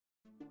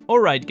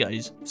Alright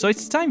guys, so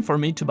it's time for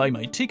me to buy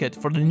my ticket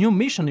for the new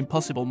Mission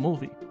Impossible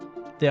movie.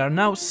 There are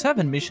now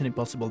 7 Mission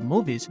Impossible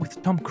movies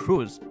with Tom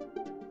Cruise.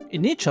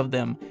 In each of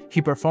them,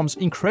 he performs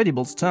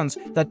incredible stunts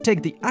that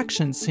take the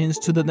action scenes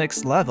to the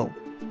next level.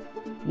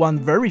 One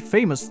very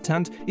famous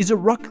stunt is a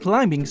rock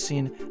climbing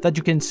scene that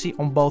you can see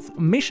on both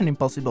Mission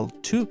Impossible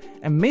 2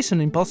 and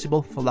Mission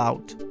Impossible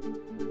Fallout.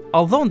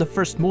 Although in the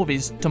first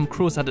movies Tom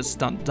Cruise had a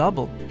stunt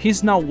double, he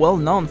is now well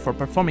known for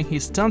performing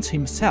his stunts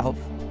himself.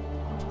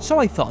 So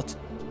I thought,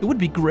 it would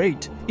be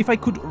great if I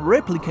could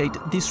replicate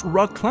this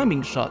rock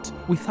climbing shot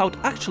without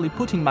actually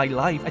putting my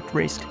life at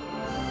risk.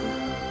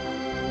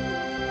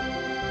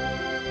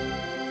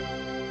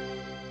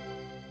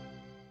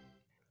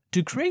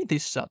 To create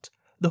this shot,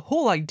 the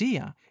whole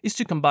idea is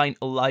to combine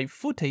a live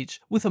footage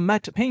with a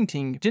matte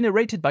painting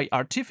generated by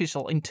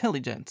artificial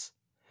intelligence.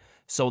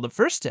 So the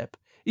first step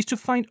is to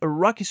find a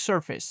rocky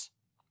surface.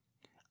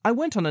 I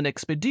went on an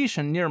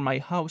expedition near my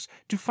house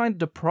to find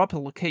the proper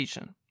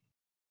location.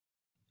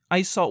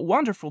 I saw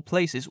wonderful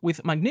places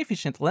with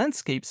magnificent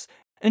landscapes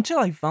until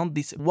I found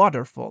this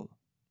waterfall.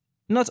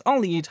 Not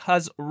only it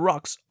has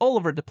rocks all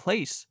over the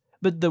place,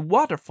 but the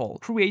waterfall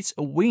creates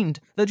a wind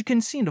that you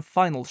can see in the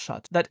final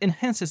shot that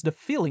enhances the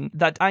feeling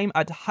that I'm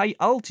at high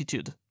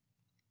altitude.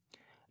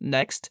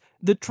 Next,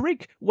 the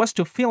trick was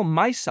to film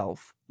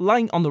myself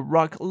lying on a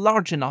rock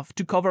large enough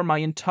to cover my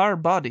entire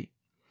body,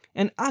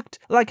 and act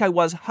like I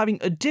was having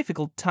a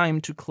difficult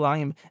time to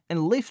climb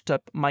and lift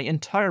up my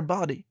entire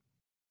body.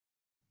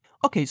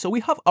 Okay, so we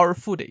have our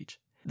footage.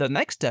 The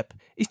next step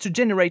is to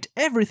generate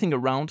everything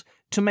around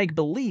to make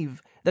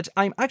believe that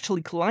I'm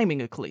actually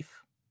climbing a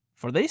cliff.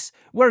 For this,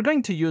 we're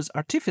going to use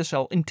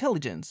artificial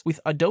intelligence with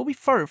Adobe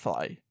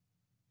Firefly.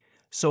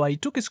 So I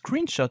took a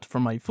screenshot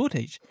from my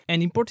footage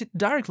and imported it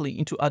directly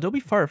into Adobe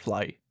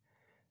Firefly.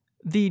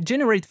 The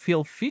Generate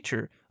Fill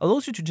feature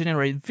allows you to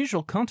generate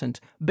visual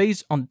content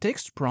based on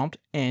text prompt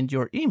and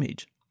your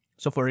image.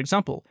 So for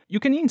example, you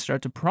can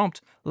insert a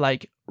prompt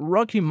like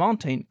Rocky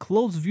Mountain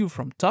close view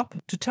from top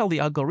to tell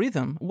the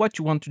algorithm what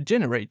you want to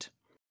generate.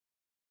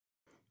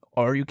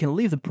 Or you can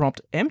leave the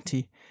prompt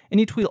empty and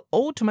it will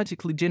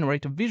automatically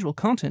generate a visual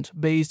content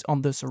based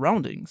on the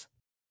surroundings.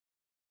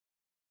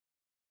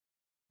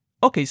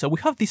 Okay, so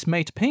we have this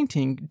matte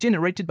painting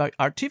generated by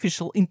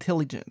artificial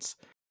intelligence.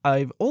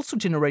 I've also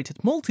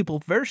generated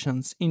multiple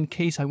versions in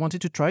case I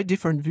wanted to try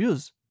different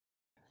views.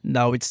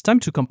 Now it's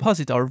time to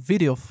composite our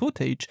video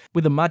footage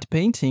with a matte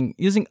painting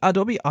using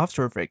Adobe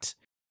After Effects.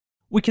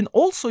 We can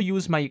also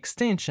use my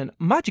extension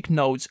Magic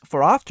Nodes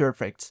for After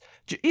Effects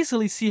to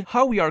easily see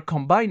how we are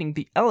combining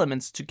the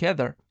elements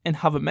together and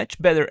have a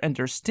much better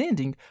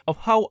understanding of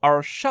how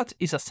our shot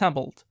is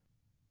assembled.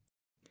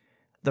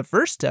 The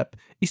first step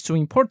is to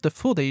import the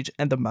footage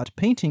and the matte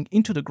painting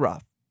into the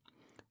graph.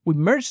 We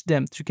merge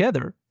them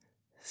together,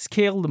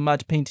 scale the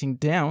matte painting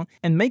down,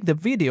 and make the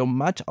video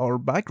match our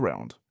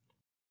background.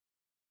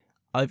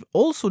 I've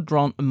also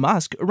drawn a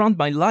mask around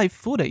my live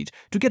footage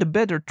to get a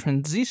better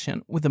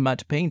transition with the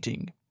matte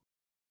painting.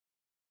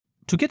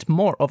 To get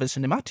more of a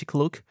cinematic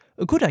look,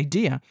 a good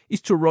idea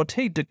is to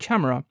rotate the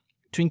camera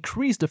to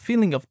increase the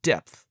feeling of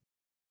depth.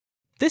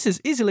 This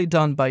is easily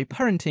done by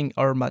parenting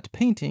our matte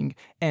painting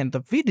and the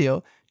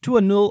video to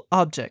a null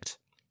object,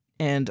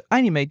 and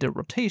animate the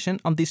rotation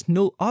on this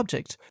null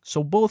object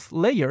so both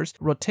layers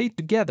rotate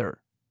together.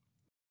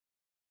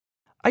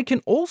 I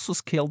can also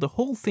scale the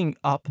whole thing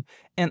up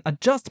and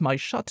adjust my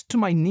shot to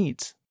my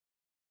needs.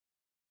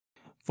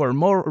 For a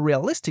more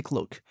realistic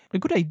look, a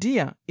good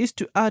idea is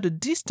to add a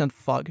distant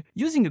fog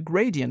using a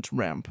gradient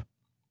ramp.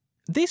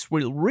 This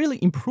will really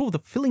improve the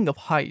feeling of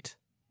height.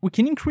 We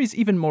can increase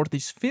even more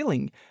this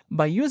feeling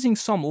by using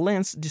some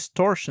lens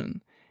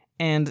distortion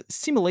and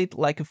simulate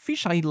like a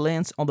fisheye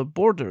lens on the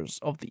borders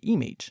of the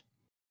image.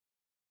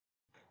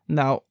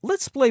 Now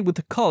let's play with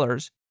the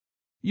colors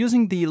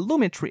using the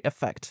lumetri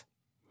effect.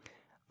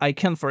 I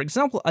can, for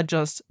example,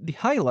 adjust the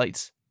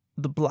highlights,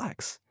 the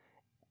blacks,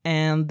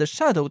 and the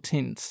shadow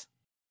tints.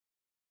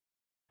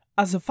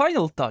 As a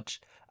final touch,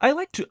 I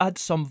like to add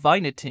some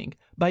vignetting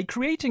by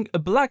creating a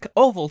black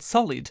oval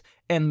solid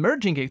and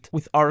merging it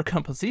with our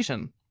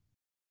composition.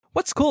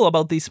 What's cool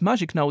about this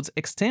Magic Nodes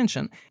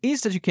extension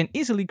is that you can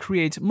easily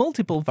create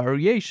multiple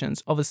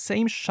variations of the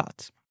same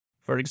shot.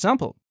 For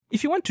example,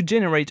 if you want to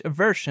generate a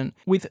version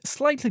with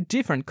slightly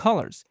different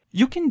colors,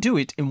 you can do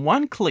it in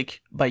one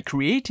click by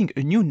creating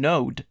a new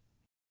node.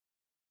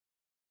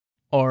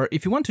 Or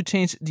if you want to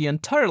change the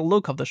entire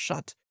look of the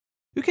shot,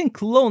 you can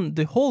clone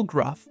the whole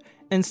graph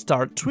and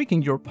start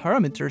tweaking your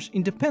parameters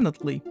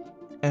independently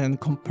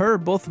and compare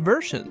both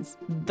versions.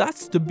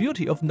 That's the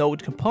beauty of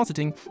node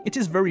compositing. It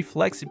is very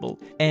flexible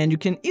and you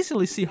can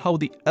easily see how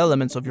the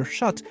elements of your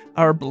shot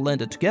are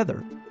blended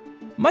together.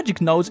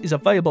 Magic Nodes is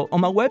available on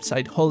my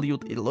website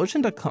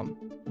hollywoodillusion.com.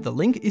 The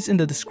link is in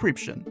the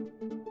description.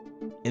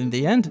 In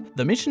the end,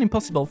 the Mission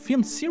Impossible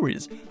film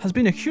series has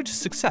been a huge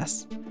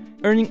success,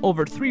 earning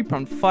over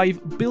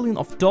 $3.5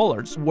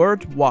 billion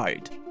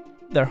worldwide.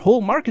 Their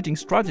whole marketing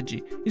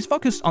strategy is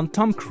focused on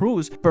Tom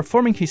Cruise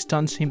performing his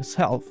stunts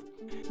himself.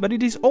 but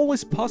it is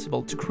always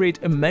possible to create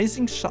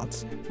amazing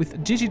shots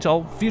with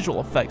digital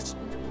visual effects.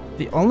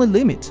 The only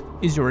limit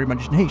is your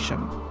imagination.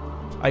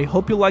 I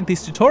hope you liked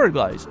this tutorial,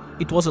 guys.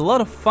 It was a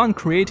lot of fun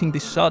creating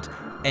this shot,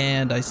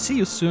 and I see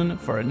you soon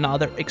for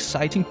another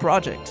exciting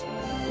project.